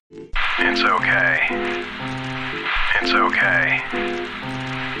It's okay. It's okay.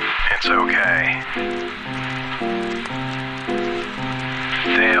 It's okay.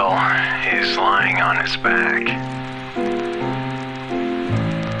 Dale is lying on his back.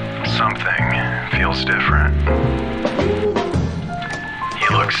 Something feels different.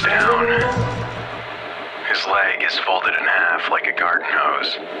 He looks down. His leg is folded in half like a garden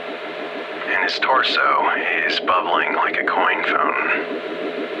hose, and his torso is bubbling like a coin fountain.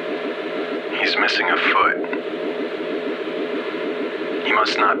 He's missing a foot. He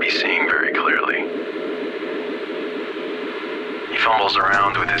must not be seeing very clearly. He fumbles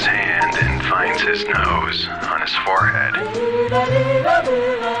around with his hand and finds his nose on his forehead.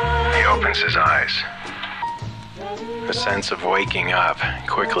 He opens his eyes. A sense of waking up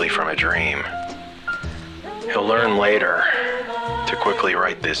quickly from a dream. He'll learn later to quickly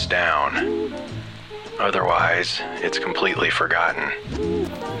write this down. Otherwise, it's completely forgotten.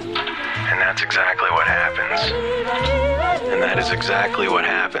 And that's exactly what happens. And that is exactly what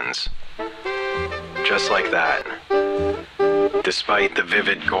happens. Just like that. Despite the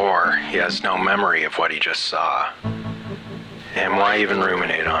vivid gore, he has no memory of what he just saw. And why even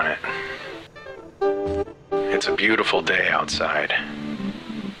ruminate on it? It's a beautiful day outside.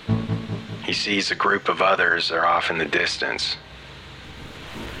 He sees a group of others are off in the distance.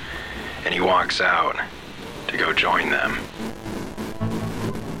 And he walks out to go join them.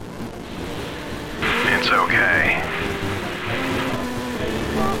 It's okay.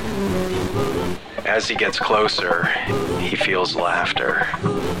 As he gets closer, he feels laughter.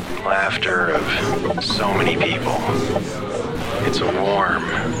 Laughter of so many people. It's a warm,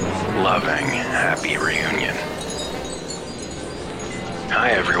 loving, happy reunion.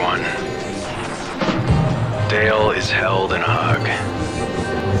 Hi, everyone. Dale is held in a hug.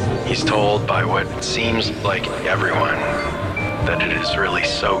 He's told by what seems like everyone that it is really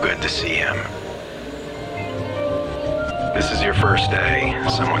so good to see him. This is your first day,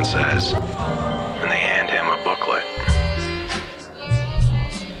 someone says, and they hand him a booklet.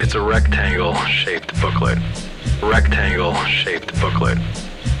 It's a rectangle-shaped booklet. Rectangle-shaped booklet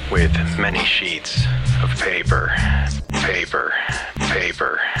with many sheets of paper, paper,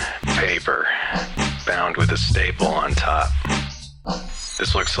 paper, paper, bound with a staple on top.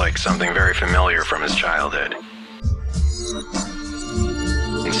 This looks like something very familiar from his childhood.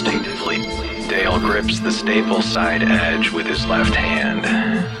 Instinctively, Dale grips the staple side edge with his left hand,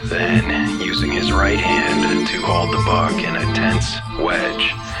 then, using his right hand to hold the book in a tense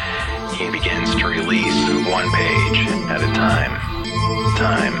wedge, he begins to release one page at a time.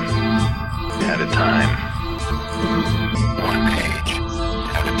 Time at a time. One page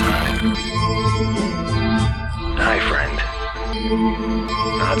at a time. Hi, friend.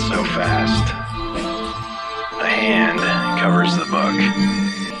 Not so fast. A hand covers the book.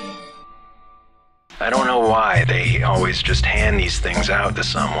 I don't know why they always just hand these things out to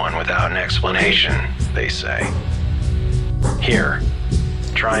someone without an explanation, they say. Here,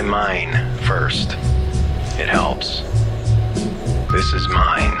 try mine first. It helps. This is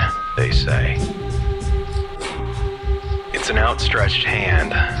mine, they say. It's an outstretched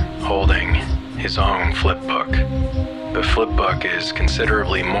hand holding his own flipbook. The flipbook is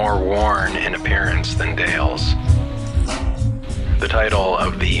considerably more worn in appearance than Dale's. The title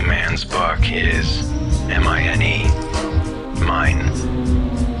of the man's book is M-I-N-E. Mine.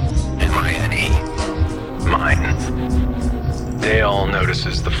 M-I-N-E. Mine. Dale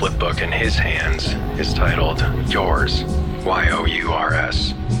notices the flipbook in his hands is titled Yours.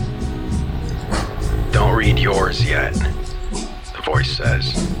 Y-O-U-R-S. Don't read yours yet, the voice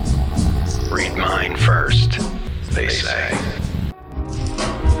says. Read mine first, they say.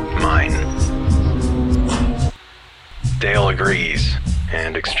 Mine. Dale agrees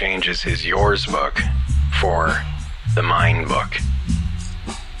and exchanges his Yours book for the Mine book.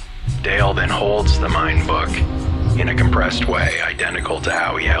 Dale then holds the Mine book in a compressed way identical to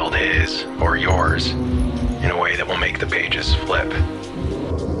how he held his or yours, in a way that will make the pages flip.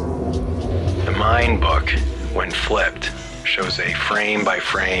 The Mine book, when flipped, shows a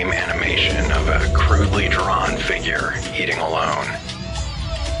frame-by-frame animation of a crudely drawn figure eating alone.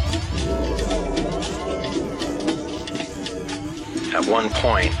 At one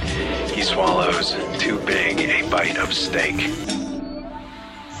point, he swallows too big a bite of steak.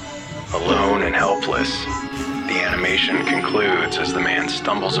 Alone and helpless, the animation concludes as the man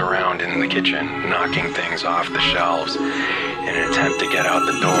stumbles around in the kitchen, knocking things off the shelves in an attempt to get out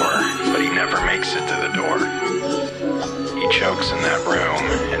the door, but he never makes it to the door. He chokes in that room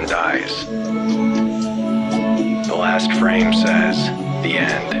and dies. The last frame says, the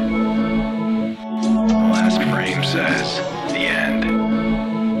end. The last frame says, the end.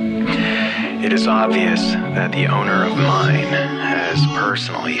 It is obvious that the owner of mine has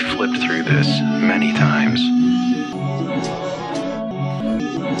personally flipped through this many times.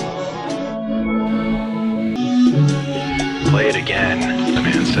 Play it again, the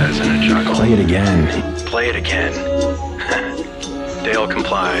man says in a chuckle. Play it again. Play it again. Dale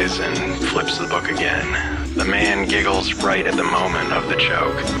complies and flips the book again. The man giggles right at the moment of the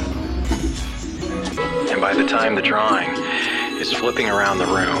choke. And by the time the drawing is flipping around the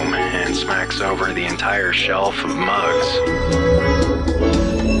room and smacks over the entire shelf of mugs,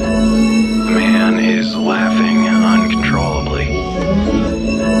 the man is laughing uncontrollably.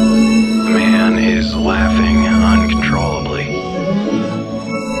 The man is laughing uncontrollably.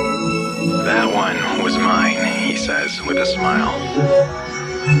 That one was mine, he says with a smile.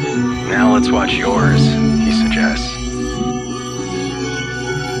 Now let's watch yours, he suggests.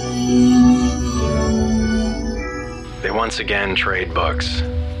 They once again trade books,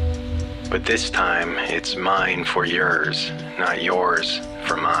 but this time it's mine for yours, not yours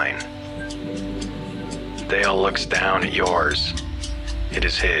for mine. Dale looks down at yours. It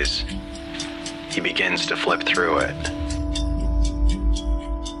is his. He begins to flip through it.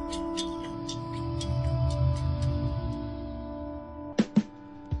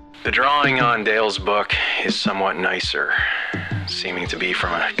 The drawing on Dale's book is somewhat nicer, seeming to be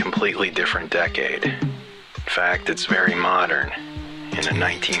from a completely different decade. In fact, it's very modern, in a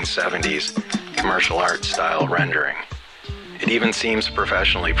 1970s commercial art style rendering. It even seems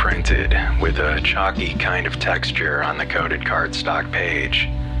professionally printed, with a chalky kind of texture on the coated cardstock page.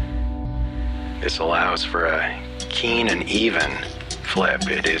 This allows for a keen and even flip.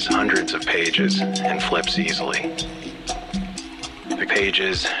 It is hundreds of pages and flips easily. The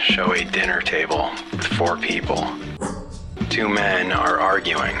pages show a dinner table with 4 people. 2 men are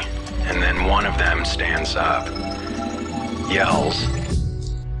arguing, and then one of them stands up, yells,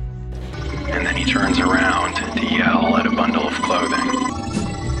 and then he turns around to yell at a bundle of clothing.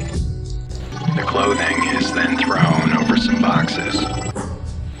 The clothing is then thrown over some boxes.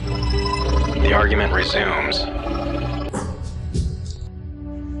 The argument resumes.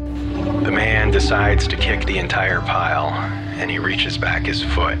 The man decides to kick the entire pile, and he reaches back his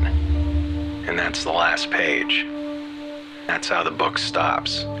foot. And that's the last page. That's how the book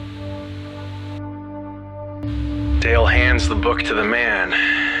stops. Dale hands the book to the man.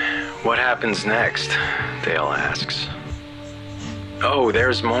 What happens next? Dale asks. Oh,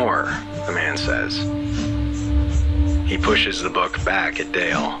 there's more, the man says. He pushes the book back at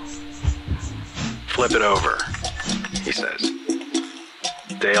Dale. Flip it over, he says.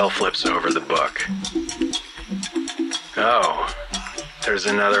 Dale flips over the book. Oh, there's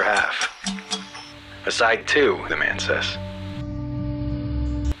another half. Aside 2, the man says.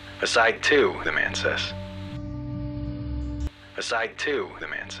 Aside 2, the man says. Aside 2, the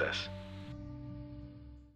man says.